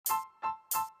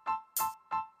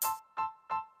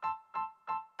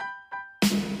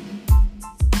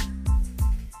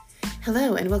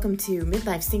Hello and welcome to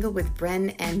Midlife Single with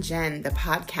Bren and Jen, the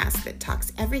podcast that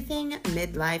talks everything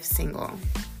midlife single.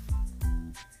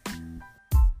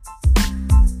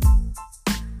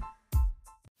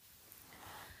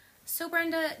 So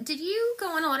Brenda, did you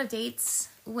go on a lot of dates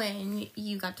when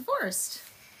you got divorced?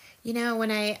 You know,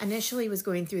 when I initially was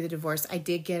going through the divorce, I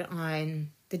did get on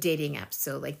the dating apps.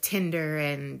 So like Tinder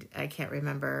and I can't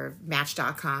remember,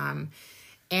 Match.com.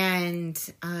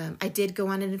 And I did go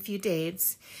on in a few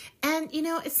dates. And, you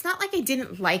know, it's not like I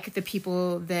didn't like the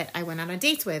people that I went on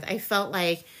dates with. I felt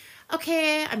like,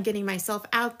 okay, I'm getting myself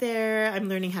out there. I'm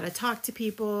learning how to talk to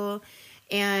people.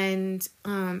 And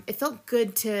it felt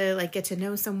good to like get to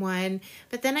know someone.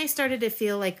 But then I started to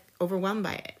feel like overwhelmed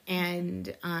by it.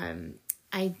 And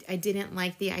I didn't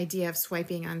like the idea of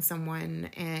swiping on someone.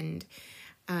 And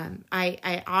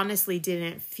I honestly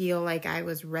didn't feel like I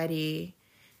was ready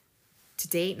to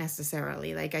date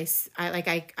necessarily. Like I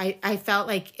felt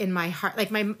like in my heart, like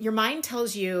your mind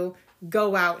tells you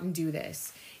go out and do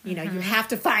this. You know, you have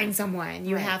to find someone,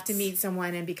 you have to meet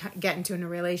someone and get into a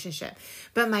relationship.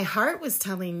 But my heart was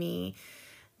telling me,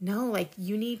 no, like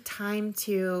you need time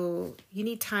to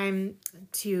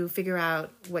figure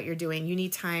out what you're doing. You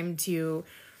need time to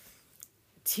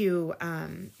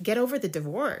get over the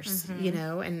divorce, you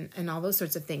know, and all those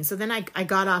sorts of things. So then I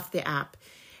got off the app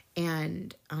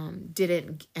and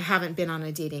haven't been on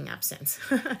a dating app since.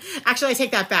 Actually, I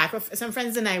take that back. Some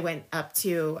friends and I went up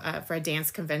to for a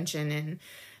dance convention in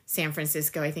San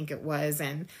Francisco, I think it was,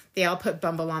 and they all put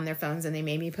Bumble on their phones, and they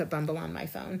made me put Bumble on my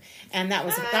phone, and that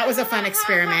was a fun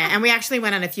experiment. And we actually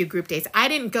went on a few group dates. I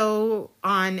didn't go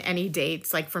on any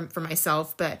dates like for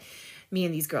myself, but me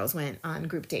and these girls went on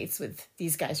group dates with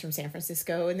these guys from San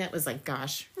Francisco, and that was like,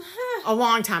 gosh, a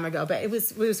long time ago. But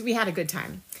we had a good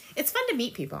time. It's fun to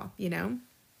meet people, you know,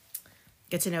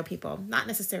 get to know people, not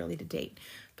necessarily to date,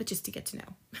 but just to get to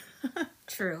know.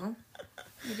 True.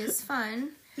 It is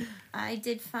fun. I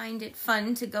did find it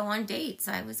fun to go on dates.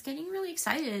 I was getting really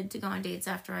excited to go on dates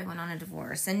after I went on a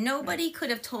divorce, and nobody could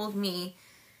have told me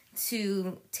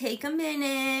to take a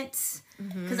minute,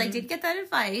 because I did get that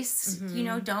advice. You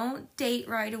know, don't date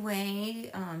right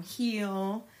away,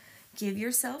 heal, give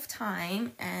yourself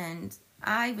time, and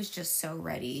I was just so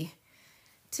ready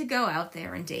to go out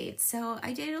there and date. So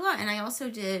I dated a lot, and I also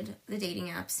did the dating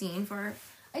app scene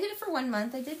I did it for 1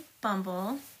 month. I did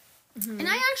Bumble, and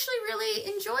I actually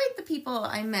really enjoyed the people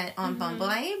I met on Bumble.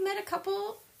 I met a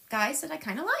couple guys that I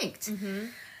kind of liked.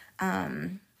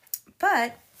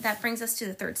 But that brings us to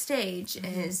the third stage,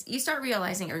 is you start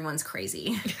realizing everyone's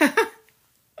crazy.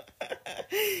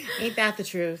 Ain't that the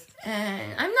truth?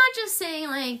 And I'm not just saying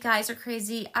like guys are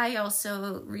crazy. I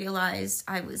also realized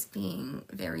I was being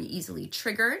very easily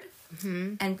triggered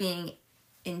and being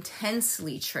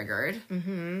intensely triggered.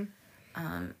 And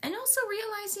also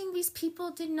realizing these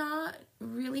people did not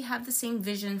really have the same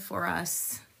vision for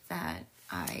us that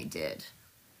I did.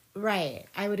 Right.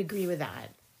 I would agree with that.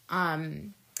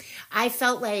 I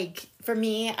felt like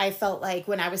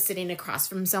when I was sitting across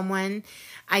from someone,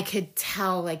 I could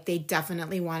tell like they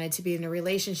definitely wanted to be in a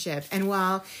relationship. And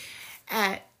while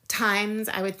at times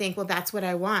I would think, well, that's what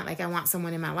I want. Like I want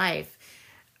someone in my life.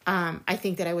 I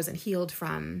think that I wasn't healed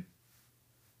from,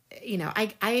 you know,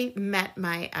 I met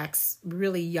my ex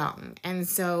really young. And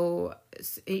so,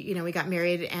 you know, we got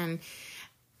married and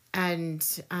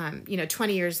you know,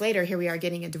 20 years later, here we are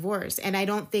getting a divorce. And I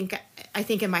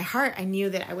think in my heart, I knew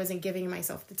that I wasn't giving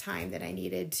myself the time that I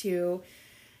needed to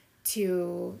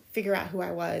figure out who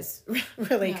I was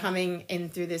really coming in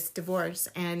through this divorce.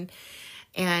 And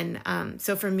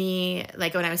so for me,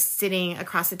 like when I was sitting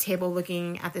across the table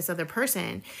looking at this other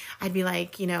person, I'd be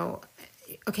like, you know,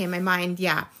 okay, in my mind,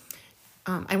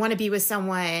 I want to be with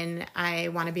someone. I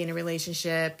want to be in a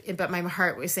relationship. But my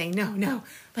heart was saying, no,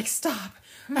 like, stop.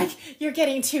 Like, you're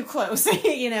getting too close,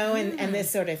 you know, and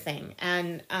this sort of thing.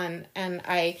 And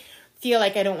I feel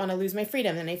like I don't want to lose my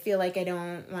freedom. And I feel like I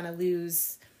don't want to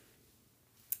lose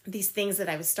these things that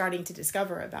I was starting to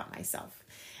discover about myself.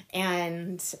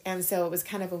 And so it was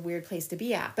kind of a weird place to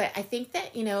be at. But I think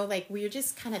that, you know, like we're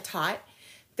just kind of taught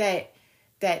that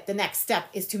the next step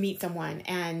is to meet someone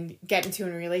and get into a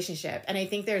relationship. And I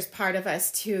think there's part of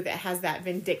us too that has that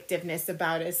vindictiveness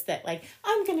about us that like,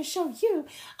 I'm going to show you,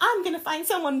 I'm going to find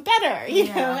someone better, you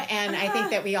know? And I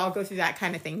think that we all go through that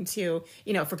kind of thing too,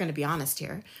 you know, if we're going to be honest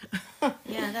here.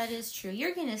 Yeah, that is true.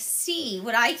 You're going to see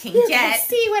what I can You're get. Gonna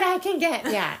see what I can get.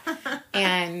 Yeah.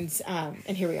 And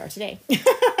here we are today.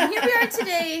 And here we are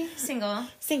today, single.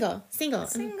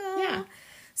 Yeah.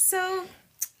 So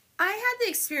I had the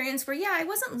experience where, I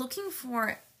wasn't looking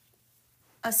for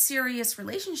a serious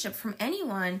relationship from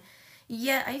anyone.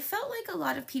 Yet I felt like a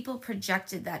lot of people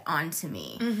projected that onto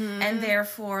me and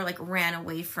therefore like ran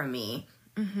away from me.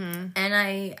 And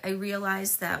I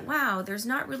realized that, wow, there's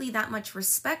not really that much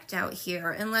respect out here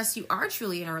unless you are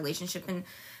truly in a relationship. And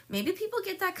maybe people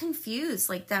get that confused,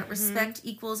 like that respect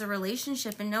equals a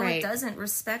relationship. And no, it doesn't.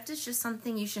 Respect is just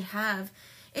something you should have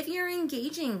if you're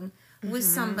engaging with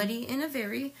somebody in a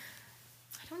very,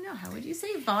 I don't know, how would you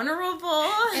say, vulnerable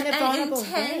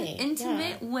and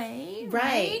intimate way.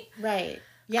 Right.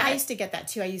 Yeah, I used to get that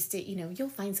too. I used to, you'll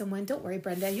find someone. Don't worry,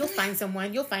 Brenda. You'll find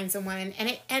someone. You'll find someone.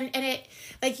 And it,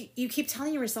 like you keep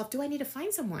telling yourself, do I need to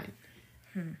find someone?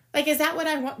 Like, is that what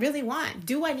I really want?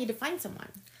 Do I need to find someone?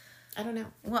 I don't know.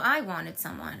 Well, I wanted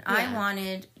someone. Yeah. I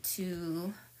wanted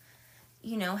to,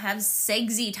 have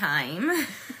sexy time.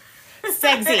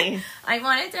 Sexy. I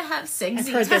wanted to have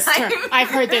sexy time. I've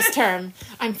heard this term.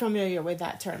 I'm familiar with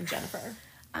that term, Jennifer.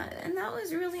 And that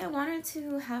was really, I wanted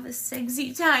to have a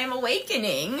sexy time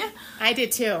awakening. I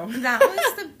did too. That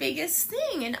was the biggest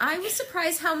thing. And I was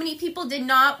surprised how many people did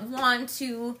not want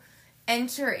to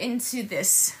enter into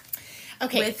this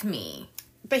with me.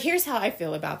 But here's how I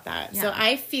feel about that. Yeah. So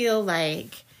I feel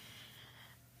like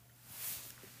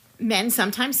men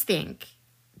sometimes think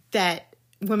that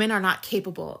women are not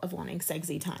capable of wanting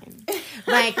sexy time.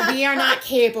 Like, we are not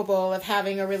capable of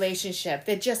having a relationship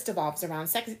that just evolves around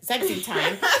sexy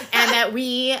time. And that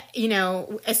we,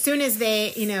 as soon as they,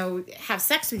 have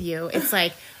sex with you, it's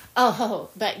like,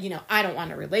 but, I don't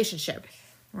want a relationship.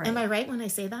 Right. Am I right when I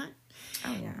say that?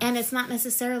 Oh, yeah. And it's not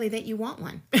necessarily that you want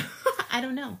one. I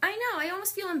don't know. I know. I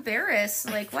almost feel embarrassed.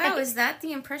 Like, wow, is that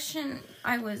the impression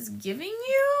I was giving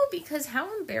you? Because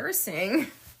how embarrassing.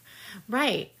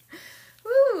 Right.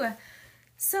 Woo.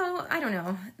 So, I don't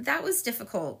know. That was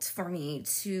difficult for me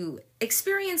to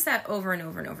experience that over and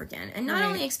over and over again. And not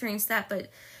only experience that, but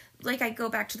like I go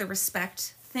back to the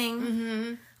respect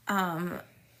thing.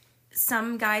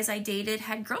 Some guys I dated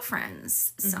had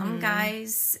girlfriends. Some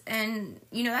guys, and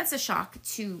that's a shock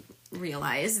to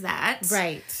realize that.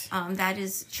 Right. That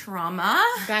is trauma.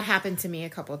 That happened to me a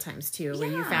couple of times too, where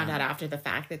you found out after the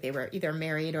fact that they were either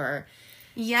married or...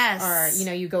 Yes.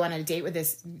 Or, you go on a date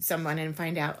with someone and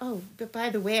find out, oh, but by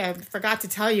the way, I forgot to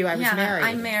tell you I was married.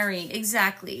 I'm married.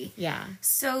 Exactly. Yeah.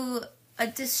 So a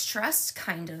distrust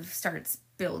kind of starts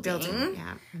building.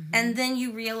 Yeah. And then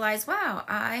you realize, wow,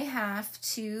 I have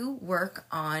to work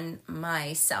on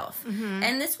myself.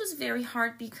 And this was very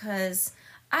hard because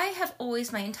I have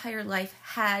always my entire life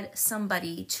had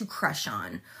somebody to crush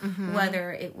on,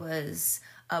 whether it was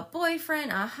a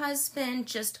boyfriend, a husband,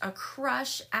 just a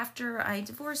crush. After I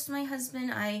divorced my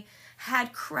husband, I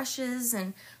had crushes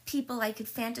and people I could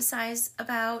fantasize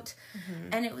about.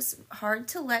 And it was hard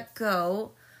to let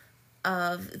go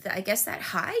of, I guess, that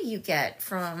high you get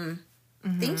from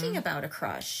thinking about a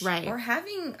crush. Right. Or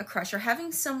having a crush or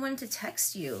having someone to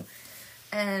text you.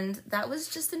 And that was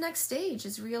just the next stage,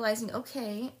 is realizing,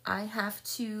 okay, I have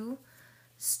to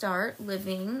start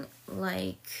living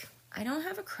like I don't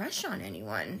have a crush on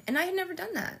anyone. And I had never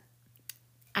done that.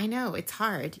 I know, it's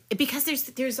hard. Because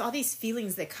there's all these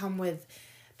feelings that come with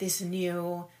this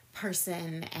new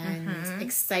person and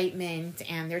excitement,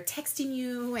 and they're texting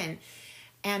you and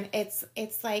it's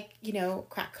like,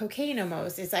 crack cocaine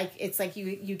almost. It's like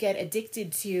you get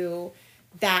addicted to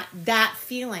that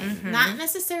feeling. Not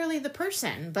necessarily the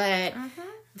person, but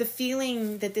the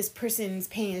feeling that this person's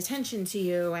paying attention to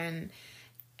you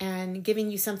and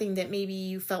giving you something that maybe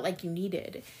you felt like you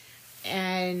needed,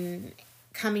 and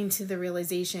coming to the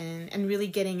realization and really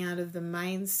getting out of the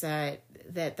mindset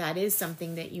that is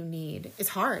something that you need. It's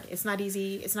hard. It's not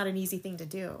easy. It's not an easy thing to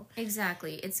do.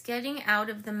 Exactly. It's getting out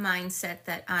of the mindset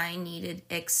that I needed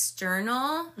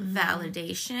external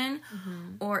validation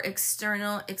or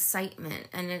external excitement.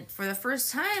 And for the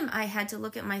first time, I had to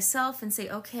look at myself and say,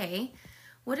 okay,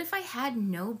 what if I had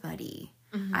nobody?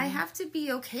 I have to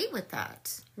be okay with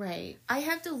that. Right. I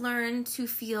have to learn to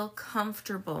feel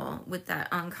comfortable with that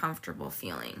uncomfortable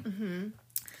feeling.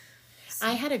 So.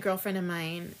 I had a girlfriend of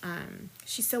mine,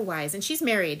 she's so wise, and she's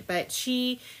married, but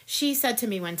she said to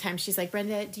me one time, she's like,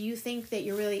 Brenda, do you think that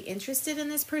you're really interested in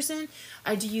this person,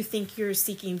 or do you think you're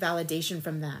seeking validation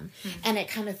from them? And it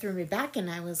kind of threw me back,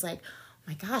 and I was like, oh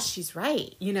my gosh, she's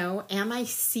right. Am I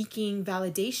seeking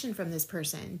validation from this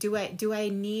person? Do I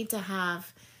need to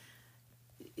have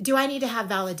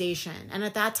validation? And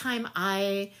at that time,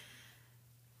 I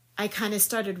kind of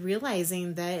started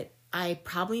realizing that I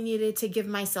probably needed to give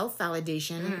myself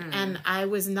validation, and I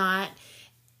was not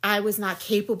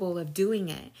capable of doing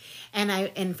it.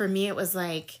 And for me, it was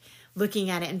like looking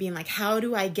at it and being like, how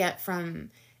do I get from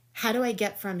how do I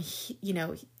get from,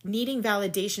 needing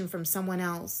validation from someone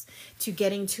else to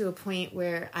getting to a point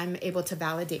where I'm able to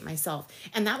validate myself?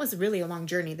 And that was really a long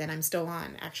journey that I'm still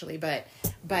on, actually. But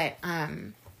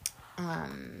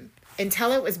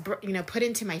until it was, put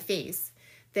into my face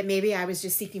that maybe I was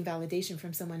just seeking validation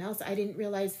from someone else, I didn't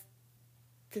realize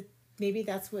that maybe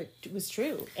that's what was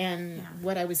true and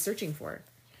what I was searching for.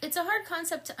 It's a hard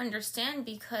concept to understand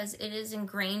because it is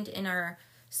ingrained in our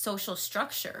social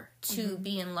structure to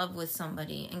be in love with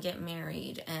somebody and get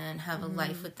married and have a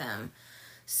life with them.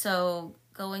 So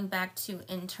going back to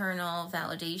internal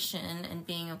validation and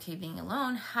being okay being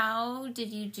alone, how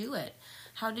did you do it?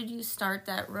 How did you start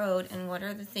that road, and what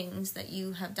are the things that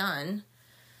you have done?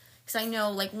 Because I know,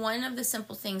 like, one of the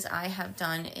simple things I have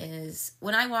done is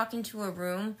when I walk into a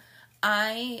room,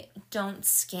 I don't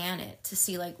scan it to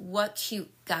see, like, what cute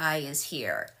guy is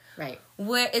here. Right.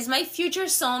 Where is my future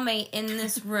soulmate in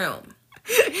this room?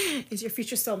 Is your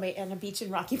future soulmate on a beach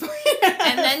in Rocky Point?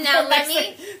 And then now let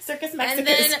me... Circus Mexicus. And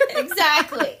then,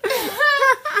 exactly.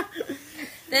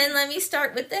 Then let me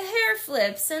start with the hair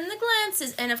flips and the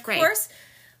glances. And of course,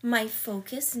 my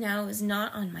focus now is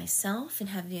not on myself and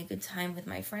having a good time with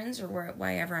my friends or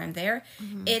wherever I'm there.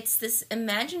 It's this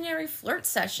imaginary flirt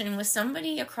session with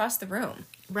somebody across the room.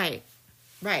 Right.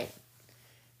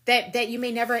 That you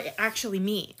may never actually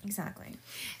meet. Exactly.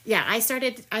 Yeah, I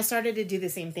started to do the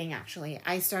same thing, actually.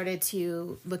 I started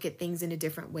to look at things in a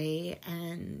different way,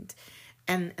 and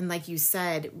like you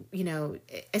said,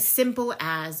 as simple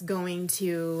as going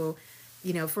to,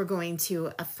 if we're going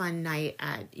to a fun night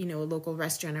at, a local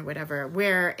restaurant or whatever,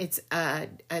 where it's a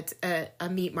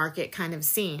meat market kind of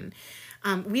scene.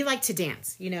 We like to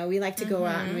dance, we like to go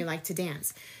out and we like to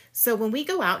dance. So when we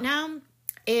go out now,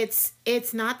 it's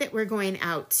not that we're going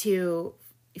out to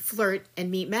flirt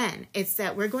and meet men. It's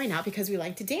that we're going out because we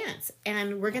like to dance,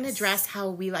 and we're going to dress how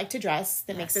we like to dress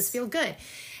that makes us feel good.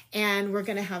 And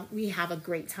we have a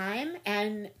great time,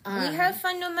 and we have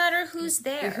fun no matter who's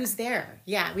there.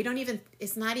 Yeah.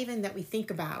 It's not even that we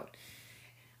think about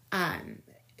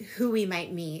who we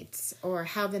might meet or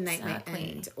how the night might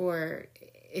end, or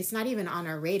it's not even on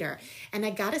our radar. And I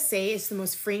gotta say, it's the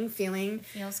most freeing feeling.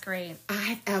 Feels great.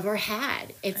 I've ever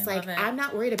had. It's I love it. I'm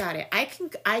not worried about it.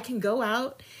 I can go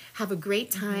out, have a great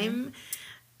time,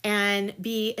 and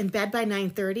be in bed by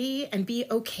 9:30 and be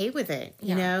okay with it,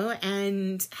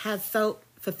 and have felt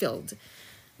fulfilled.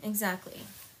 Exactly.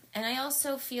 And I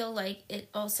also feel like it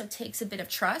also takes a bit of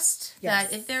trust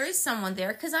that if there is someone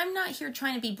there, because I'm not here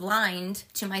trying to be blind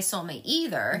to my soulmate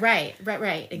either. Right,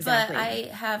 exactly. But I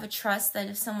have a trust that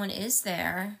if someone is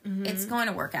there, it's going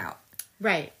to work out.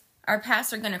 Right. Our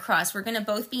paths are going to cross. We're going to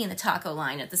both be in the taco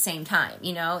line at the same time.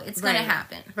 It's going to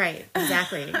happen. Right,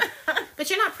 exactly. But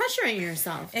you're not pressuring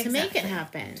yourself to make it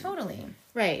happen. Totally.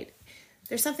 Right.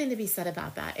 There's something to be said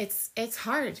about that. It's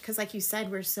hard because, like you said,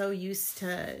 we're so used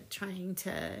to trying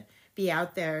to be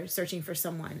out there searching for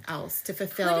someone else to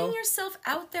fulfill. Putting yourself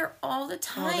out there all the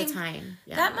time. All the time.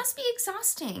 Yeah. That must be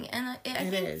exhausting. And I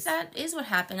think that is what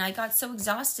happened. I got so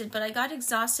exhausted, but I got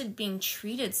exhausted being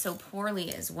treated so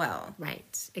poorly as well.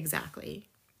 Right. Exactly.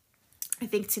 I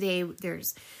think today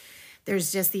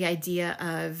there's just the idea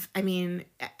of,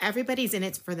 everybody's in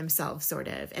it for themselves, sort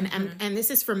of. And this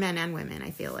is for men and women,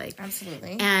 I feel like.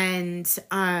 Absolutely. And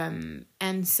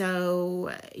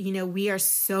so, we are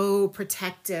so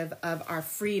protective of our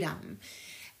freedom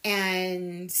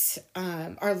and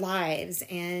our lives.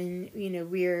 And,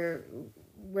 we're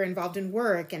involved in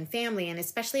work and family. And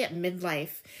especially at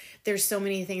midlife, there's so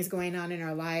many things going on in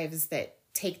our lives that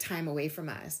take time away from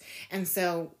us. And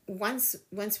so once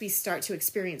we start to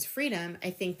experience freedom, I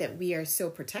think that we are so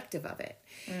protective of it,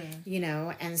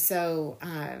 and so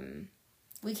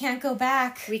we can't go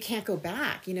back.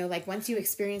 Like once you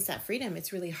experience that freedom,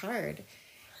 it's really hard.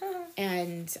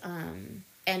 But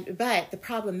the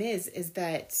problem is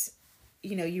that,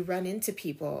 you run into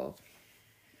people,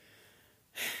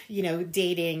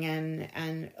 dating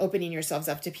and opening yourselves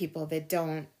up to people that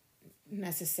don't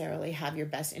necessarily have your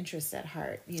best interests at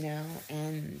heart,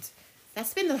 and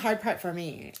that's been the hard part for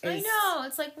me. I know.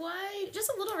 It's like, why? Just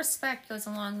a little respect goes a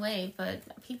long way, but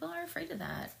people are afraid of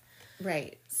that.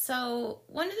 Right. So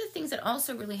one of the things that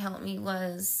also really helped me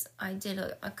was I did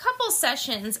a couple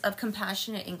sessions of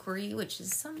compassionate inquiry, which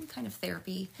is some kind of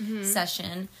therapy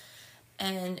session.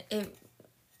 And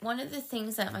one of the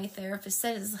things that my therapist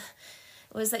said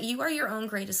was that you are your own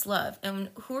greatest love. And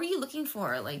who are you looking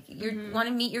for? Like, you want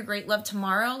to meet your great love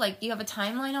tomorrow? Like, you have a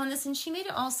timeline on this? And she made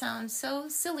it all sound so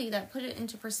silly that put it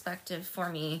into perspective for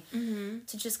me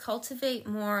to just cultivate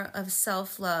more of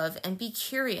self-love and be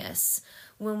curious.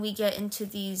 when we get into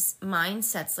these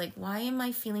mindsets, like, why am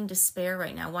I feeling despair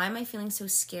right now? Why am I feeling so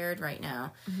scared right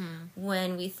now?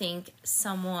 When we think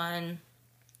someone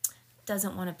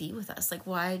doesn't want to be with us, like,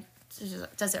 why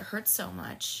does it hurt so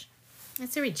much?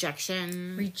 It's a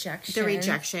rejection. Rejection. The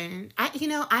rejection.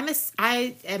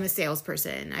 I am a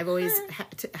salesperson. I've always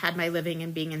had my living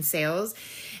in being in sales.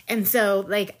 And so,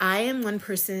 like, I am one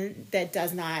person that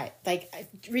does not, like,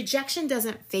 rejection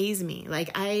doesn't faze me. Like,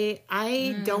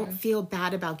 I don't feel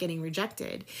bad about getting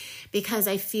rejected because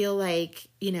I feel like,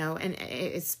 you know, and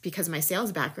it's because of my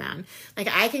sales background. Like,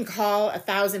 I can call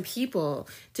 1,000 people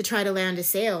to try to land a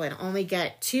sale and only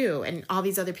get 2, and all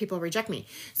these other people reject me.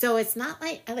 So it's not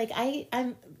like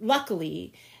I'm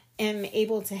luckily am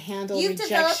able to handle rejection. You've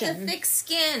developed a thick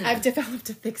skin. I've developed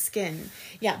a thick skin.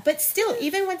 Yeah, but still,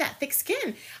 even with that thick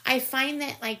skin, I find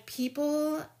that, like,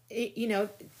 people, you know,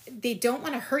 they don't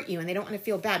want to hurt you and they don't want to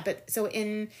feel bad. But so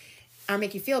or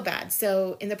make you feel bad.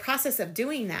 So in the process of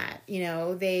doing that, you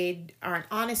know, they aren't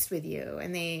honest with you,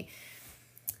 and they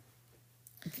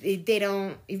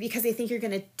don't, because they think you're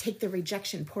going to take the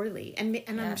rejection poorly. And yes.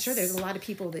 I'm sure there's a lot of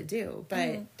people that do,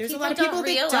 but there's a lot of people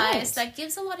that don't. That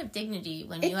gives a lot of dignity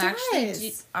when you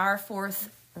actually are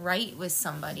forthright with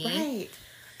somebody. Right.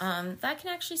 That can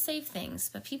actually save things,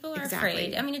 but people are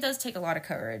afraid. I mean, it does take a lot of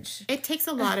courage. It takes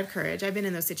a lot of courage. I've been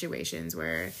in those situations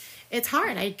where it's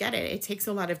hard. I get it. It takes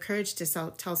a lot of courage to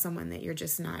tell someone that you're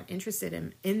just not interested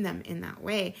in them in that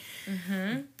way.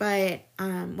 Mm-hmm. But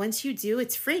once you do,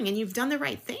 it's freeing, and you've done the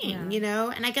right thing, you know?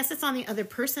 And I guess it's on the other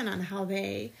person on how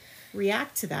they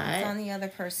react to that. It's on the other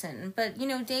person. But, you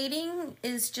know, dating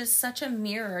is just such a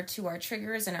mirror to our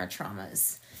triggers and our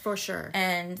traumas. For sure.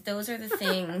 And those are the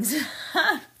things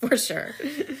for sure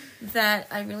that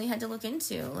I really had to look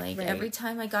into. Like, every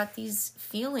time I got these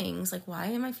feelings, like, why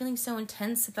am I feeling so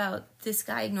intense about this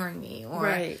guy ignoring me,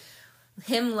 or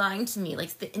him lying to me?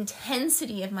 Like, the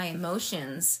intensity of my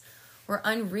emotions were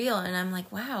unreal. And I'm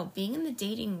like, wow, being in the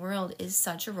dating world is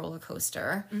such a roller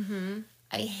coaster. Mm-hmm.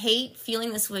 I hate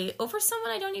feeling this way over someone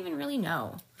I don't even really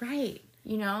know. Right.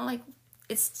 You know, like,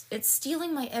 it's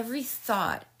stealing my every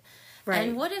thought. Right.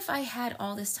 And what if I had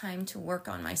all this time to work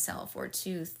on myself, or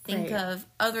to think of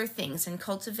other things and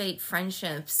cultivate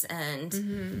friendships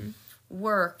and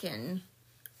work and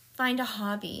find a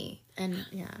hobby? And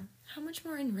how much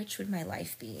more enriched would my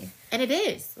life be? And it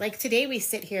is. Like, today we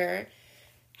sit here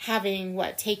having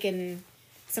taken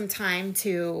some time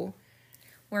to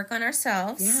work on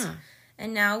ourselves. Yeah.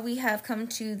 And now we have come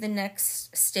to the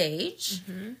next stage.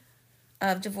 Mm-hmm.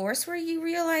 Of divorce, where you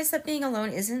realize that being alone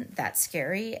isn't that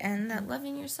scary, and that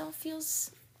loving yourself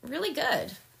feels really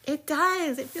good. It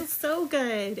does. It feels so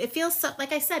good. It feels so,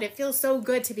 like I said, it feels so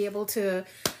good to be able to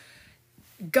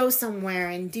go somewhere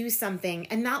and do something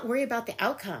and not worry about the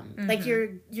outcome. Mm-hmm. Like,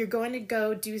 you're going to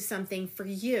go do something for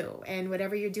you, and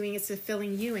whatever you're doing is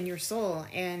fulfilling you and your soul,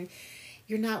 and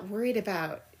you're not worried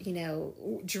about, you know,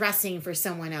 dressing for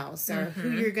someone else, or who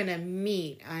you're going to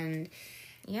meet, and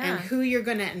who you're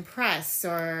going to impress,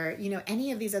 or, you know,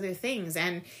 any of these other things.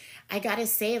 And I got to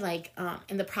say, like,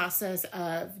 in the process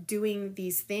of doing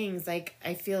these things, like,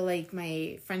 I feel like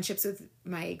my friendships with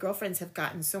my girlfriends have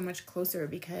gotten so much closer,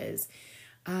 because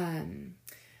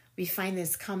we find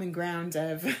this common ground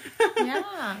of,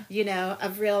 you know,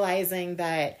 of realizing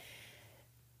that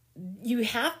you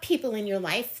have people in your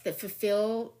life that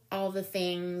fulfill all the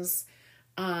things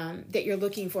that you're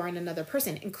looking for in another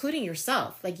person, including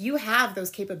yourself. Like, you have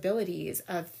those capabilities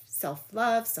of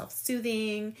self-love,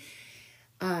 self-soothing,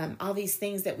 all these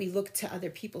things that we look to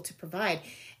other people to provide.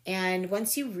 And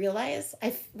once you realize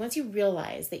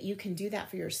that you can do that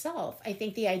for yourself, I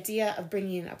think the idea of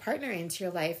bringing a partner into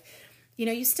your life, you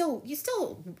know, you still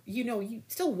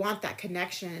want that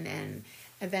connection, and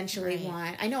eventually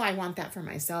I know I want that for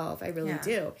myself. I really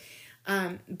do.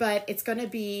 But it's going to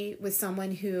be with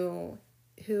someone who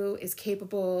is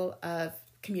capable of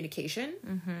communication,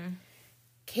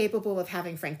 capable of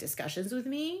having frank discussions with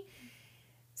me,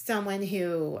 someone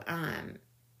who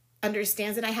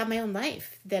understands that I have my own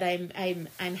life that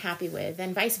I'm happy with,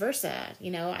 and vice versa.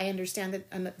 You know, I understand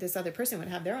that this other person would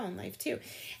have their own life too.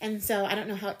 And so I don't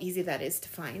know how easy that is to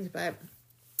find, but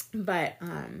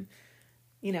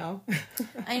you know.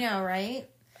 I know, right?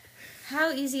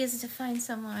 How easy is it to find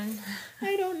someone?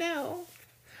 I don't know.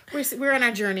 We're on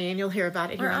our journey, and you'll hear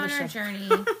about it here on the show. We're on our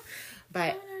journey.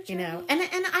 But, you know, and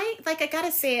I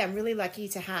gotta say, I'm really lucky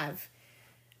to have,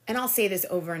 and I'll say this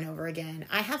over and over again,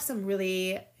 I have some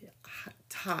really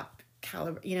top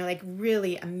caliber, you know, like,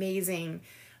 really amazing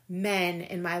men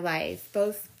in my life,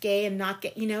 both gay and not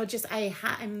gay, you know, just I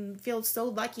feel so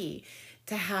lucky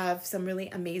to have some really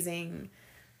amazing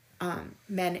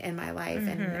men in my life.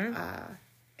 And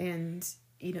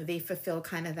you know, they fulfill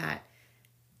kind of that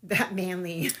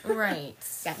manly, right.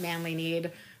 that manly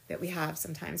need that we have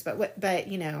sometimes. But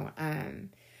you know,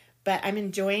 but I'm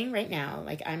enjoying right now,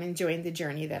 like I'm enjoying the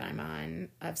journey that I'm on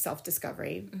of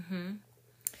self-discovery. Mm-hmm.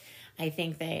 I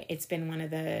think that it's been one of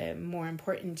the more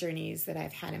important journeys that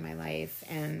I've had in my life.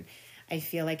 And I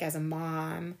feel like as a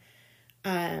mom,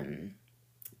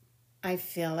 I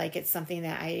feel like it's something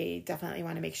that I definitely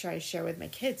want to make sure I share with my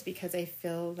kids, because I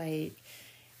feel like,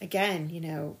 again, you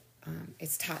know,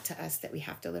 it's taught to us that we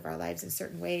have to live our lives in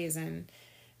certain ways. And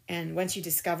once you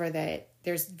discover that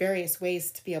there's various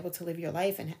ways to be able to live your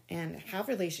life and have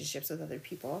relationships with other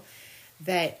people,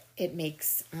 that it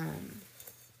makes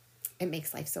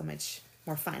life so much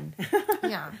more fun.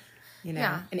 Yeah. You know,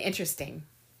 yeah. and interesting.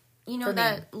 You know,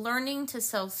 that learning to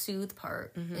self-soothe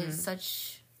part is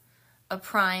such a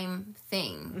prime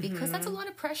thing, because that's a lot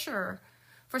of pressure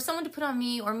for someone to put on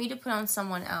me or me to put on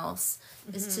someone else,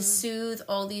 is to soothe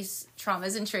all these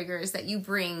traumas and triggers that you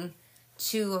bring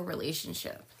to a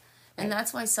relationship. And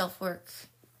that's why self-work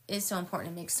is so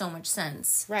important. It makes so much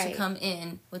sense to come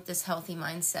in with this healthy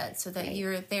mindset, so that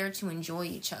you're there to enjoy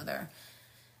each other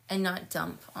and not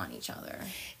dump on each other.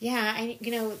 Yeah,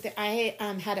 I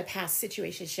had a past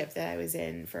situationship that I was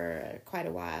in for quite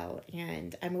a while,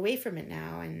 and I'm away from it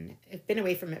now, and I've been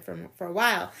away from it for a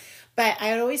while. But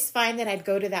I would always find that I'd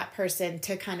go to that person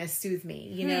to kind of soothe me,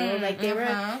 you know, like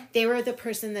they were the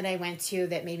person that I went to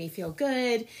that made me feel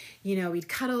good. You know, we'd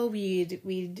cuddle, we'd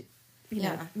you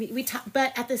know, we talk,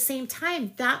 but at the same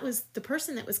time, that was the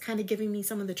person that was kind of giving me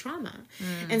some of the trauma,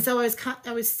 and so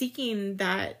I was seeking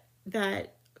that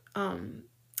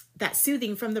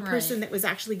soothing from the person that was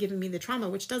actually giving me the trauma,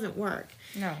 which doesn't work.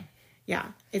 No. Yeah,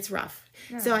 it's rough.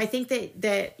 No. So I think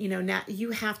that, you know, now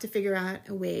you have to figure out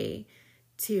a way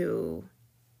to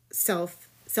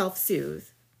self-soothe,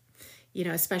 you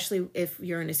know, especially if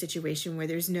you're in a situation where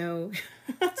there's no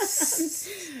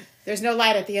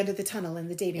light at the end of the tunnel in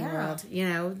the dating world. You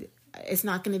know, it's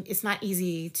not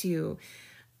easy to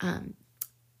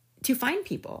find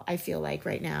people. I feel like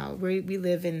right now we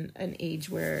live in an age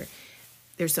where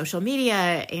there's social media,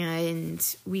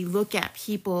 and we look at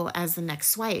people as the next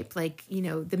swipe. Like, you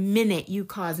know, the minute you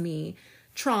cause me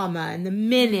trauma, and the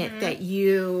minute that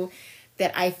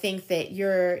I think that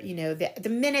you're, you know, the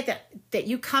minute that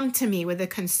you come to me with a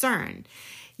concern,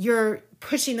 you're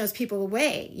pushing those people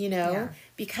away, you know,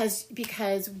 because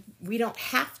we don't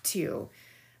have to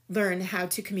learn how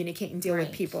to communicate and deal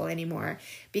with people anymore,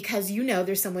 because, you know,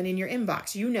 there's someone in your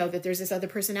inbox, you know, that there's this other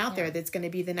person out there that's going to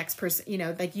be the next person, you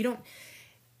know, like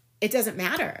it doesn't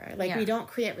matter. Like we don't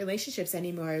create relationships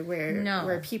anymore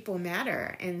where people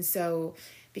matter. And so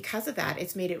because of that,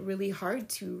 it's made it really hard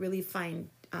to really find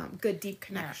good, deep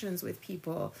connections with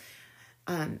people,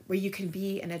 where you can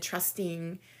be in a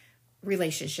trusting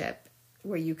relationship,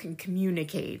 where you can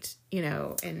communicate, you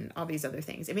know, and all these other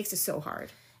things. It makes it so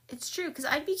hard. It's true, because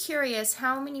I'd be curious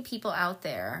how many people out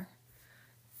there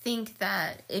think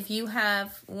that if you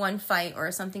have one fight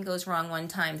or something goes wrong one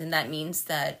time, then that means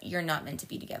that you're not meant to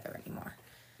be together anymore.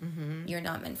 Mm-hmm. You're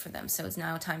not meant for them, so it's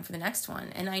now time for the next one.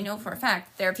 And I know for a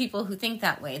fact there are people who think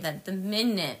that way, that the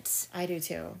minute I do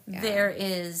too. Yeah. there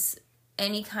is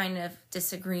any kind of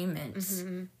disagreement,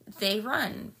 they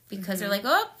run, because they're like,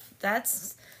 oh,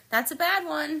 that's a bad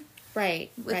one.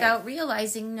 Right. Without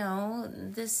realizing, no,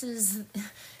 this is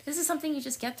something you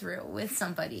just get through with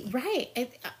somebody.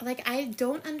 Right. I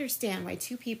don't understand why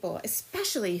two people,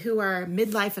 especially who are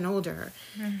midlife and older,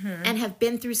 and have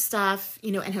been through stuff,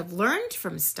 you know, and have learned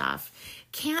from stuff,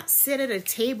 can't sit at a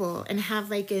table and have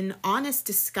like an honest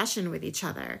discussion with each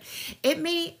other. It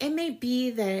may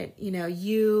be that, you know,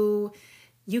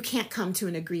 you can't come to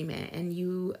an agreement, and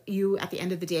you at the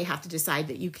end of the day have to decide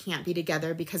that you can't be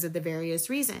together because of the various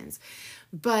reasons.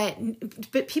 But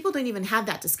people don't even have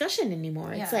that discussion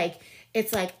anymore. Yeah.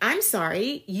 It's like I'm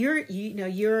sorry,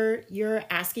 you're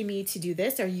asking me to do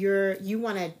this, or you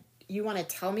want to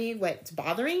tell me what's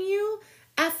bothering you.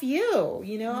 F you,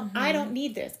 you know, I don't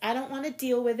need this. I don't want to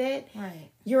deal with it. Right.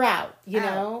 You're out, you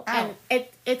know. And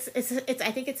it's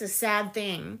I think it's a sad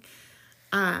thing.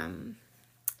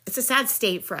 It's a sad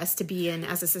state for us to be in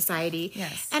as a society.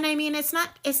 Yes. And I mean, it's not,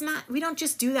 we don't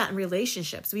just do that in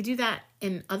relationships. We do that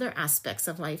in other aspects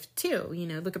of life too. You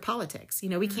know, look at politics. You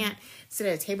know, we can't sit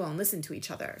at a table and listen to each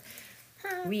other.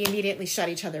 We immediately shut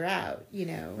each other out, you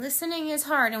know. Listening is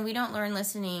hard, and we don't learn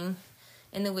listening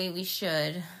in the way we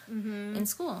should in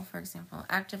school, for example.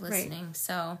 Active listening. Right.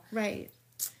 So. Right.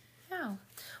 Yeah.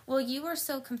 Well, you are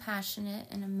so compassionate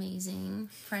and amazing,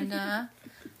 Brenda.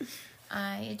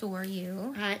 I adore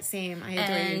you. Same. I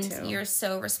adore you too. And you're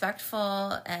so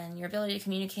respectful, and your ability to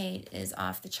communicate is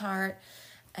off the chart.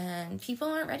 And people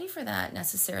aren't ready for that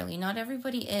necessarily. Not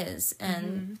everybody is.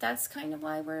 And that's kind of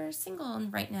why we're single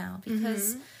right now.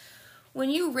 Because when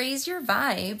you raise your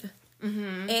vibe,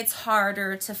 it's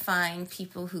harder to find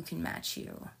people who can match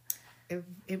you.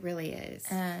 It really is.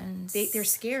 And they're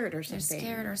scared or something. They're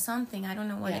scared or something. I don't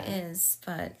know what it is,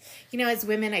 but you know, as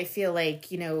women, I feel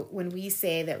like, you know, when we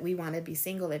say that we want to be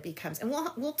single, it becomes, and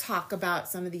we'll talk about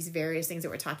some of these various things that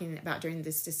we're talking about during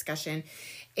this discussion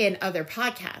in other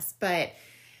podcasts, but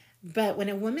when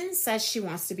a woman says she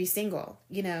wants to be single,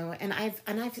 you know, and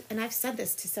I've said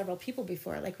this to several people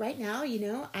before, like right now, you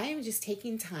know, I am just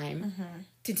taking time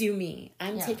to do me.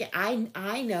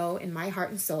 I know in my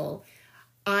heart and soul,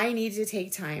 I need to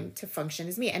take time to function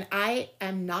as me. And I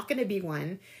am not going to be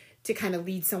one to kind of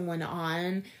lead someone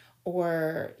on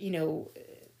or, you know,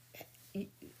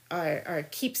 or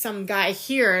keep some guy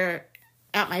here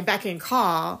at my beck and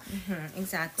call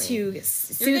exactly to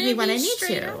soothe me when I need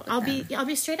to. I'll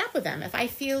be straight up with them. If I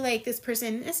feel like this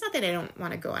person, it's not that I don't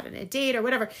want to go out on a date or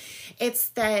whatever. It's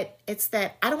that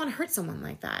I don't want to hurt someone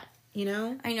like that. You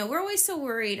know? I know. We're always so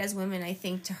worried as women, I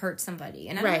think, to hurt somebody.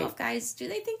 And I don't know if guys, do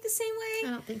they think the same way?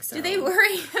 I don't think so. Do they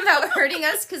worry about hurting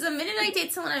us? Because the minute I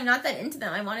date someone, I'm not that into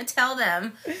them. I want to tell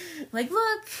them, like,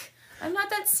 look, I'm not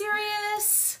that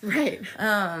serious. Right.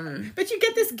 But you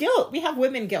get this guilt. We have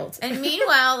women guilt. And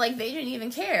meanwhile, like, they didn't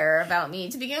even care about me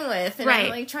to begin with. And I'm,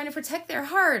 like, trying to protect their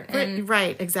heart. And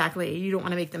right, exactly. You don't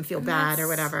want to make them feel bad or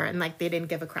whatever. And, like, they didn't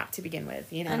give a crap to begin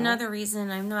with, you know? Another reason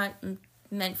I'm not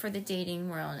meant for the dating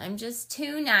world. I'm just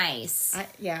too nice.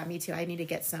 Yeah, me too. I need to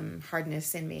get some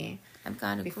hardness in me. I've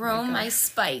got to grow my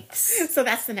spikes. So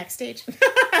that's the next stage.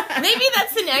 Maybe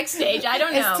that's the next stage. I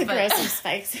don't know. To grow some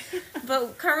spikes.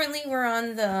 But currently we're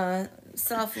on the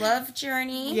self-love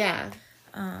journey. Yeah.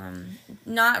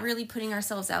 Not really putting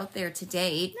ourselves out there to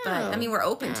date. No. But, I mean, we're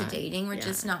open to dating. We're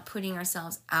just not putting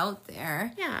ourselves out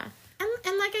there. Yeah.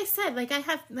 And like I said,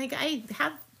 I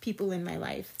have people in my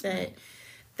life that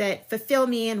fulfill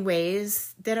me in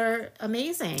ways that are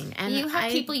amazing. And you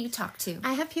have people you talk to.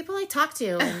 I have people I talk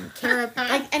to and care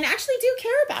about, and actually do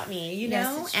care about me, you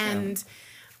know, and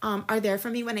are there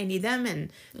for me when I need them.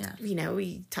 And, you know,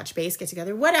 we touch base, get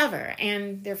together, whatever.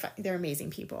 And they're amazing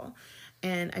people.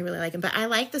 And I really like them. But I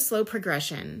like the slow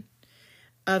progression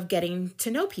of getting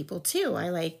to know people too. I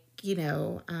like, you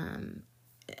know,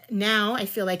 now I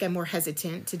feel like I'm more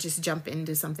hesitant to just jump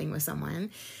into something with someone.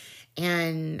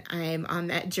 And I'm on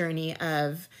that journey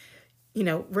of, you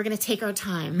know, we're going to take our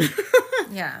time.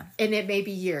 Yeah. And it may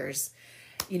be years.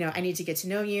 You know, I need to get to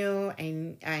know you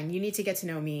and you need to get to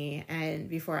know me. And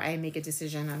before I make a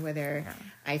decision on whether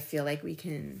I feel like we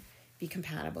can be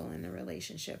compatible in the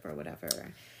relationship or whatever.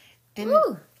 And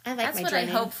I like that's my what journey. I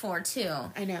hope for too.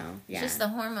 I know. Yeah. Just the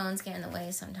hormones get in the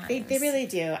way sometimes. They really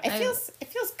do. It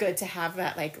feels good to have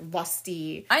that like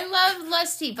lusty. I love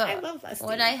lusty, but I love lusty.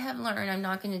 What I have learned I'm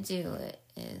not going to do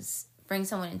is bring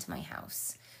someone into my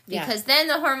house. Because then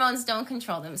the hormones don't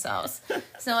control themselves.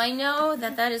 So I know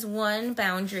that is one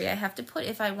boundary I have to put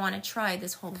if I want to try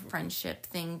this whole friendship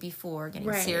thing before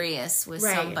getting serious with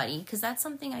somebody. Because that's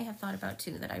something I have thought about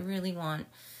too, that I really want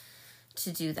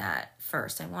to do that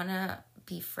first. I want to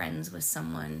be friends with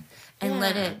someone and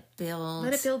let it build.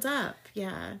 Let it build up,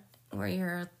 yeah. Where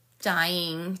you're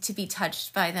dying to be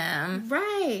touched by them.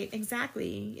 Right,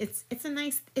 exactly. It's a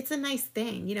nice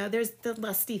thing. You know, there's the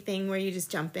lusty thing where you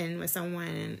just jump in with someone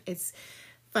and it's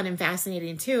fun and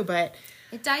fascinating too, but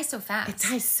it dies so fast. It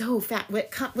dies so fast.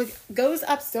 What goes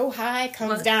up so high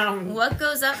comes down. What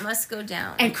goes up must go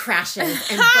down. And crashes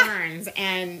and burns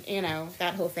and, you know,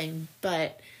 that whole thing.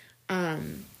 But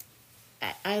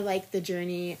I like the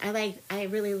journey. I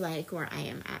really like where I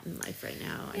am at in life right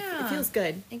now. Yeah, it feels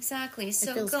good. Exactly.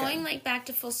 So going like back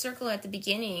to full circle at the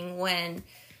beginning when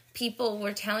people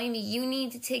were telling me, you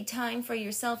need to take time for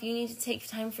yourself. You need to take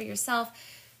time for yourself.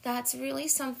 That's really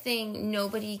something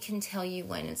nobody can tell you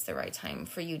when it's the right time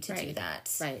for you to do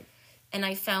that. Right. And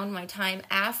I found my time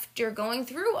after going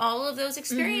through all of those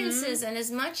experiences. And as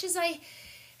much as I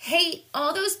hate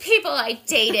all those people I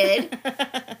dated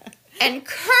and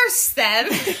curse them,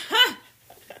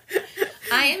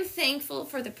 I am thankful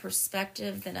for the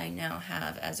perspective that I now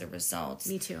have as a result.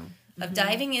 Me too. Of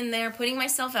diving in there, putting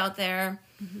myself out there,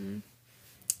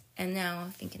 and now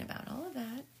thinking about all of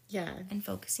that. Yeah. And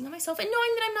focusing on myself and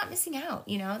knowing that I'm not missing out.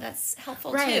 You know, that's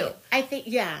helpful right. too. I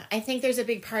think there's a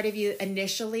big part of you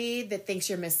initially that thinks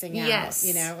you're missing out. Yes.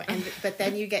 You know, but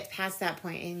then you get past that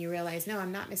point and you realize, no,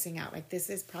 I'm not missing out. Like, this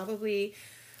is probably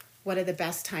one of the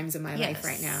best times of my life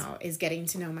right now is getting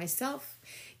to know myself,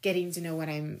 getting to know what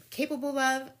I'm capable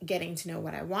of, getting to know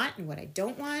what I want and what I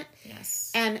don't want. Yes.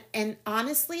 And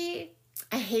honestly,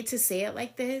 I hate to say it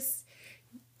like this,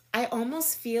 I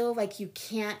almost feel like you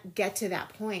can't get to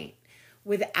that point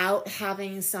without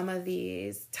having some of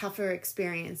these tougher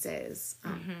experiences,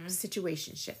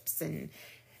 situationships, and,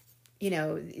 you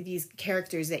know, these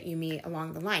characters that you meet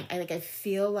along the line. I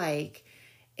feel like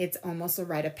it's almost a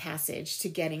rite of passage to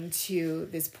getting to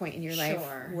this point in your life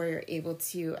where you're able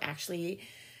to actually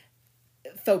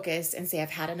focus and say,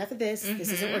 I've had enough of this.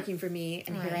 This isn't working for me.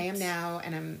 And here I am now,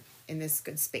 and I'm in this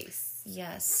good space.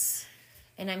 Yes.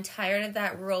 And I'm tired of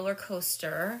that roller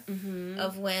coaster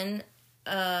of when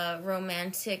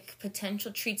romantic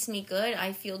potential treats me good,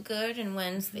 I feel good, and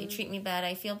when they treat me bad,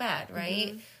 I feel bad,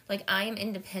 right? Like, I am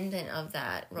independent of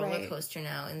that roller coaster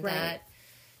now, and that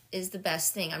is the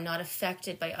best thing. I'm not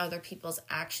affected by other people's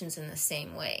actions in the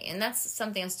same way, and that's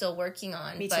something I'm still working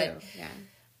on. Me but too. Yeah,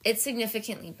 it's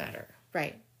significantly better,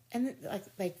 right? And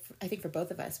like I think for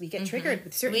both of us, we get triggered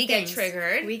with certain things.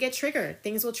 We get triggered.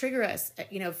 Things will trigger us,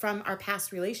 you know, from our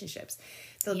past relationships.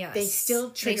 They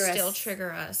still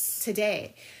trigger us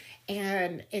today.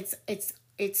 And it's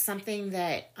something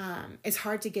that it's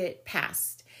hard to get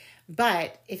past.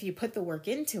 But if you put the work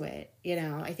into it, you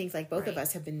know, I think like both of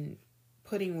us have been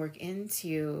putting work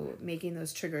into making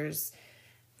those triggers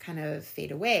kind of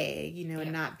fade away, you know,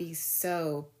 and not be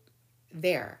so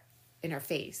there in our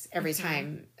face every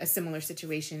time a similar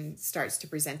situation starts to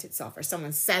present itself, or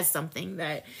someone says something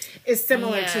that is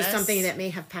similar to something that may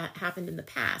have happened in the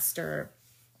past, or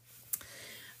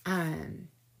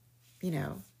you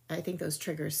know, I think those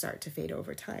triggers start to fade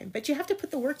over time, but you have to put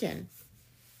the work in.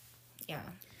 Yeah.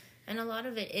 And a lot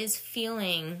of it is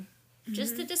feeling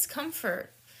just the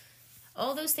discomfort,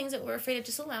 all those things that we're afraid of,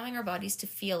 just allowing our bodies to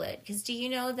feel it. Because do you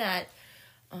know that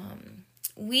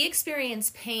we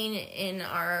experience pain in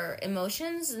our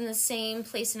emotions in the same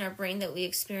place in our brain that we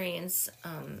experience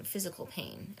physical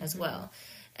pain as well.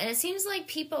 And it seems like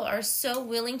people are so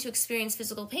willing to experience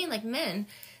physical pain, like men.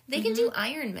 They can do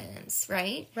Ironmans,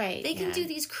 right? Right. They can do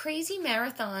these crazy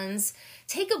marathons,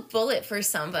 take a bullet for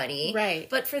somebody. Right.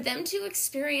 But for them to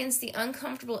experience the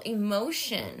uncomfortable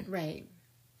emotion. Right.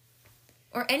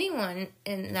 Or anyone,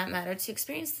 in that matter, to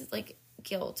experience like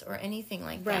guilt or anything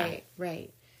like that. Right,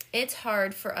 right. It's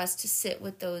hard for us to sit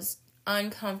with those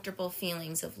uncomfortable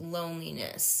feelings of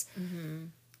loneliness.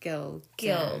 Guilt.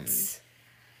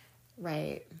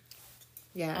 Right.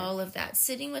 Yeah. All of that.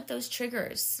 Sitting with those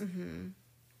triggers.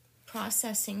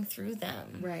 Processing through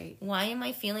them. Right. Why am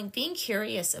I feeling? Being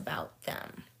curious about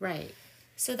them. Right.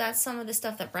 So that's some of the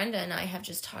stuff that Brenda and I have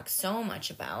just talked so much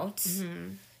about.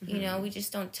 You know, we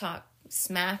just don't talk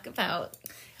smack about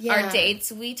our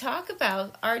dates. We talk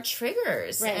about our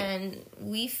triggers, and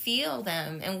we feel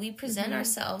them, and we present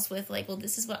ourselves with like, well,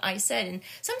 this is what I said. And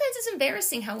sometimes it's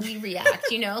embarrassing how we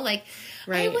react, you know, like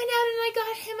I went out and I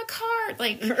got him a card,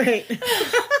 like Right.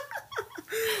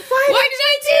 Why did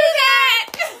I do that?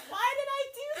 Why did I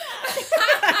do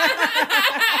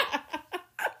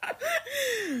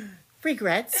that?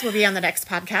 Regrets will be on the next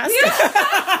podcast.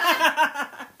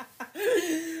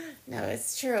 No,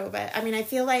 it's true. But I mean, I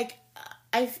feel like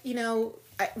I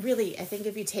think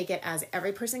if you take it as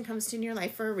every person comes into your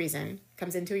life for a reason,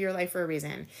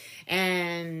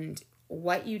 and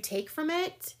what you take from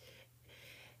it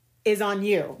is on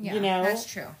you, Yeah, you know?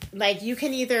 that's true. Like, you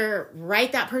can either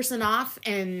write that person off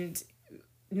and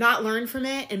not learn from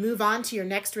it and move on to your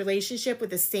next relationship with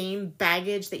the same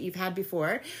baggage that you've had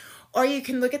before, or you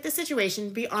can look at the situation,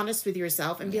 be honest with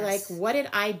yourself, and be like, what did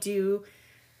I do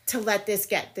to let this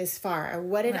get this far? Or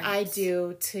what did I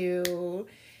do to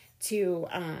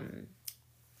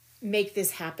make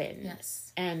this happen?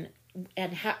 Yes. And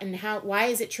how why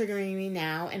is it triggering me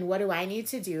now? And what do I need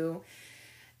to do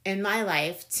in my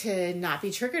life to not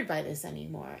be triggered by this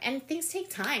anymore? And things take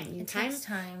time.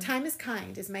 Time is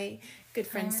kind, as my good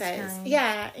friend says. Kind.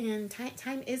 Yeah, and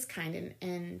time is kind.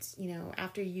 And you know,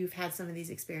 after you've had some of these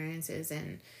experiences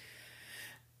and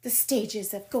the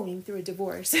stages of going through a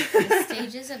divorce.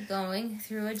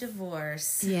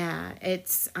 Yeah,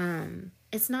 it's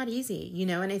not easy, you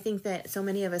know, and I think that so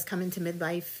many of us come into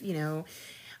midlife, you know,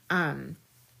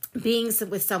 being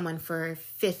with someone for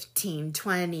 15,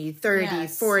 20, 30,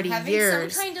 40 having years. Having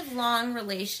some kind of long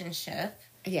relationship.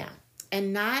 Yeah.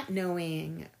 And not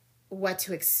knowing what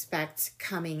to expect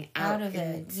coming out of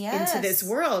it into this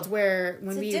world where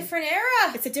when it's a different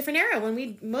era. It's a different era.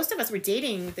 When most of us were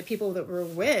dating the people that we're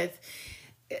with,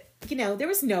 you know, there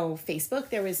was no Facebook.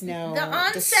 There was no the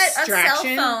onset of cell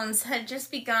phones had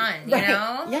just begun, you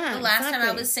know? Yeah, the last time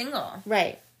I was single.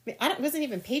 Right. It wasn't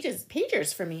even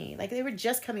pagers for me. Like, they were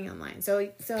just coming online. So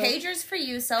pagers for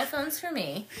you, cell phones for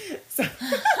me. So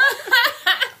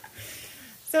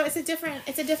it's a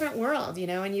different world, you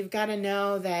know, and you've got to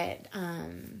know that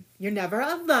you're never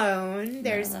alone.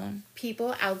 There's alone.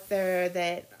 people out there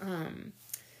that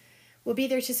will be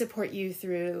there to support you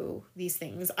through these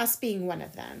things, us being one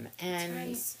of them.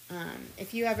 And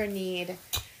if you ever need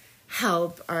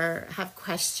help or have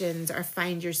questions or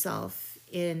find yourself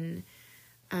in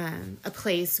a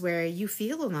place where you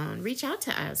feel alone, reach out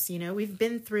to us. You know, we've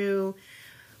been through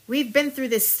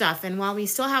this stuff, and while we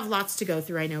still have lots to go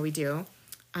through, I know we do,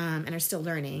 and are still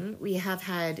learning, we have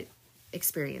had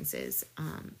experiences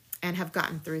and have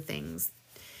gotten through things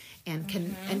and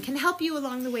can help you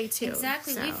along the way too.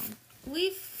 Exactly. So.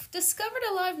 We've discovered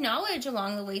a lot of knowledge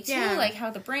along the way too, like how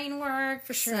the brain works,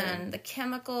 for sure, and the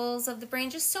chemicals of the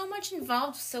brain. Just so much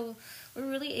involved. So we're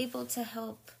really able to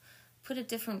help put a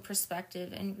different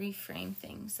perspective and reframe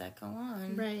things that go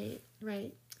on.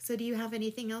 Right. So do you have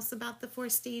anything else about the 4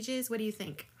 stages? What do you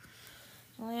think?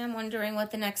 Well, I am wondering what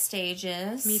the next stage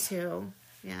is. Me too.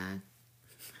 Yeah.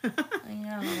 I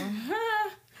know.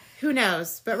 Who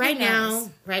knows? But right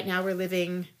now we're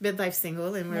living midlife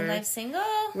single, and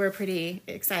we're pretty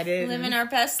excited. Living our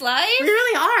best life. We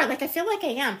really are. Like, I feel like I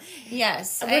am.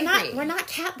 Yes, we're not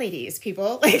cat ladies,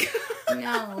 people. Like,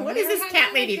 no. What is this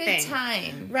cat lady thing?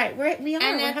 Time. Right. We are.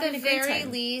 And we're at having the a great very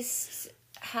time. least,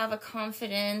 have a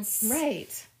confidence.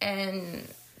 Right. And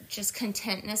just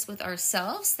contentness with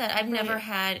ourselves that I've never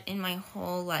had in my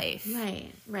whole life.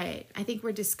 Right. I think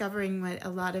we're discovering what a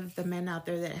lot of the men out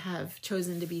there that have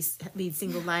chosen to lead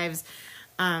single lives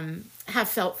have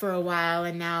felt for a while,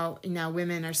 and now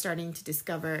women are starting to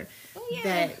discover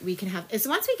that we can have. It's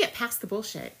once we get past the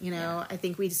bullshit, I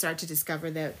think we start to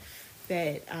discover that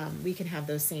we can have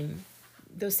those same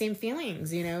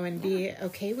feelings, and be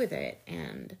okay with it,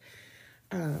 and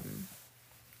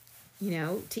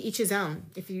to each his own.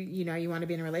 If you want to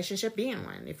be in a relationship, be in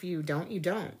one. If you don't, you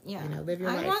don't. Yeah. Live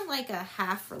your life. I want like a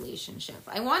half relationship.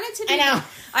 I want it to be. I know.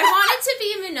 I want it to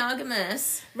be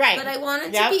monogamous. Right. But I want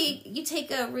it to be. You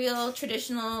take a real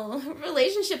traditional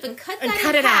relationship and cut it in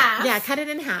half. Out. Yeah, cut it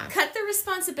in half. Cut the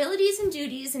responsibilities and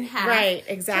duties in half. Right.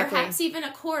 Exactly. Perhaps even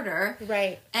a quarter.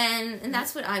 Right. And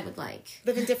that's what I would like.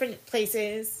 Live in different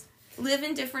places. Live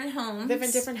in different homes.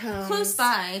 Close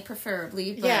by,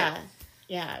 preferably. But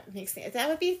Yeah, it makes sense. That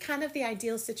would be kind of the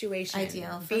ideal situation.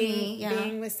 For me,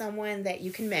 being with someone that you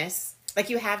can miss, like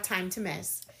you have time to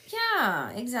miss. Yeah,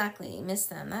 exactly. Miss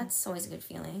them. That's always a good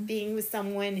feeling. Being with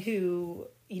someone who,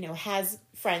 has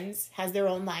friends, has their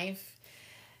own life.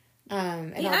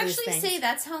 And they all actually these things. say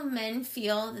that's how men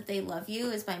feel that they love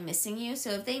you, is by missing you. So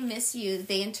if they miss you,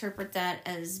 they interpret that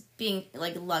as being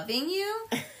like loving you.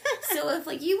 So if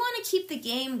like you want to keep the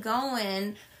game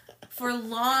going for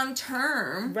long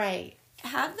term, right?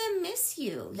 Have them miss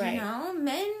you. Right.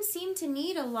 Men seem to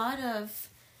need a lot of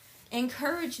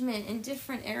encouragement in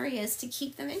different areas to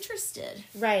keep them interested.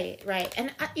 Right.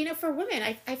 And for women,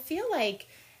 I feel like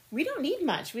we don't need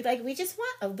much. We just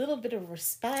want a little bit of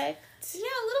respect. Yeah,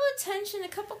 a little attention, a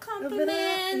couple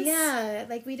compliments.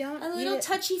 Like we don't. A little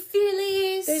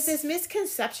touchy-feelies. There's this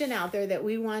misconception out there that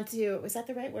we want to. Was that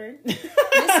the right word?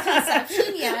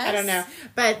 Misconception, yes. I don't know,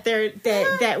 but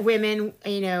that women,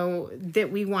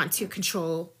 that we want to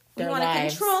control. We want to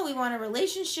control. We want a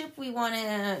relationship. We want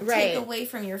to take away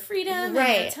from your freedom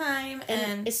and your time.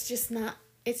 And it's just not.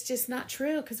 It's just not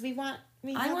true because we want.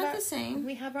 I want the same.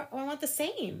 I want the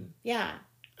same. Yeah,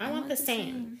 I want the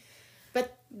same.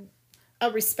 But a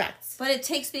respect. But it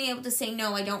takes being able to say,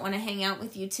 no, I don't want to hang out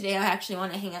with you today. I actually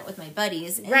want to hang out with my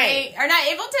buddies. And they are not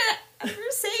able to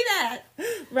ever say that.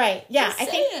 Right. Yeah.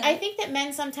 I think that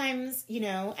men sometimes,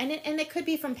 and it could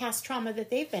be from past trauma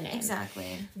that they've been in. Exactly.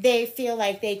 They feel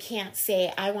like they can't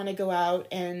say, I want to go out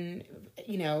and,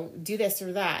 do this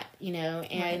or that,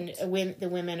 and when the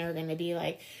women are going to be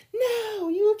like, no,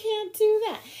 you can't do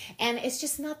that. And it's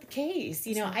just not the case.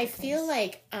 I feel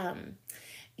like, I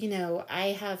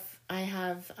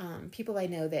have people I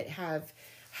know that have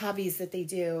hobbies that they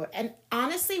do. And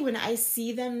honestly, when I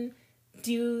see them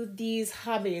do these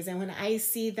hobbies and when I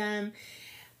see them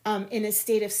in a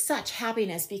state of such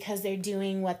happiness because they're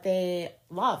doing what they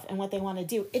love and what they want to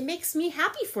do, it makes me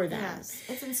happy for them. Yes,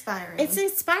 it's inspiring. It's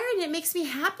inspiring. It makes me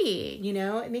happy.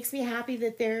 It makes me happy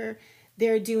that they're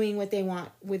doing what they want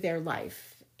with their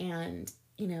life. And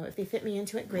if they fit me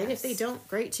into it, great. Yes. If they don't,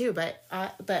 great too. But I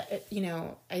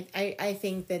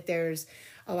think that there's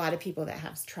a lot of people that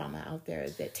have trauma out there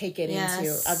that take it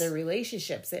into other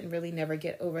relationships and really never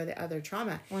get over the other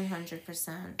trauma.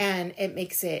 100%. And it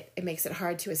makes it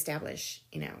hard to establish,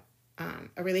 a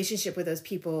relationship with those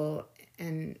people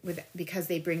because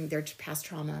they bring their past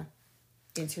trauma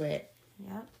into it.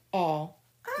 Yep. All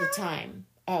the time.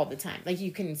 Like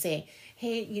you can say,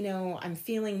 hey, I'm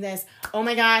feeling this. Oh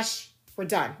my gosh. We're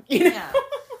done. Yeah.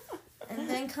 And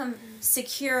income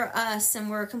secure us and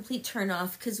we're a complete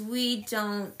turnoff because we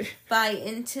don't buy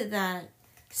into that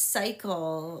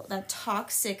cycle, that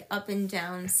toxic up and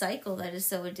down cycle that is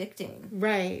so addicting.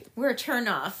 Right. We're a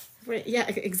turnoff. Right. Yeah,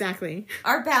 exactly.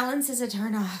 Our balance is a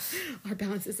turnoff. Our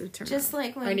balance is a turnoff. Just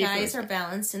like when guys are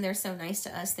balanced and they're so nice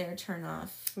to us, they're a turnoff.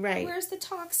 Right. Where's the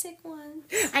toxic one?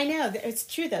 I know. It's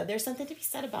true, though. There's something to be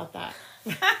said about that.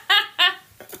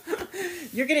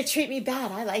 You're going to treat me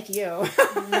bad. I like you.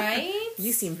 Right?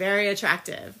 You seem very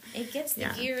attractive. It gets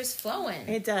the gears flowing.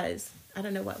 It does. I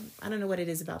don't know what it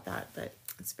is about that, but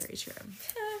it's very true.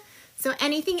 So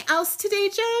anything else today,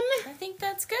 Jen? I think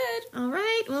that's good. All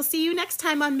right. We'll see you next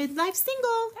time on Midlife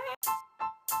Single.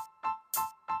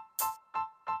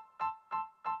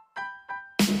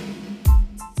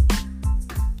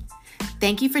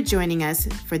 Thank you for joining us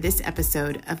for this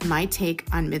episode of My Take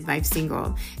on Midlife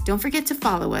Single. Don't forget to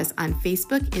follow us on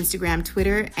Facebook, Instagram,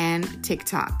 Twitter, and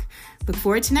TikTok. Look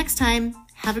forward to next time.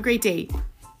 Have a great day.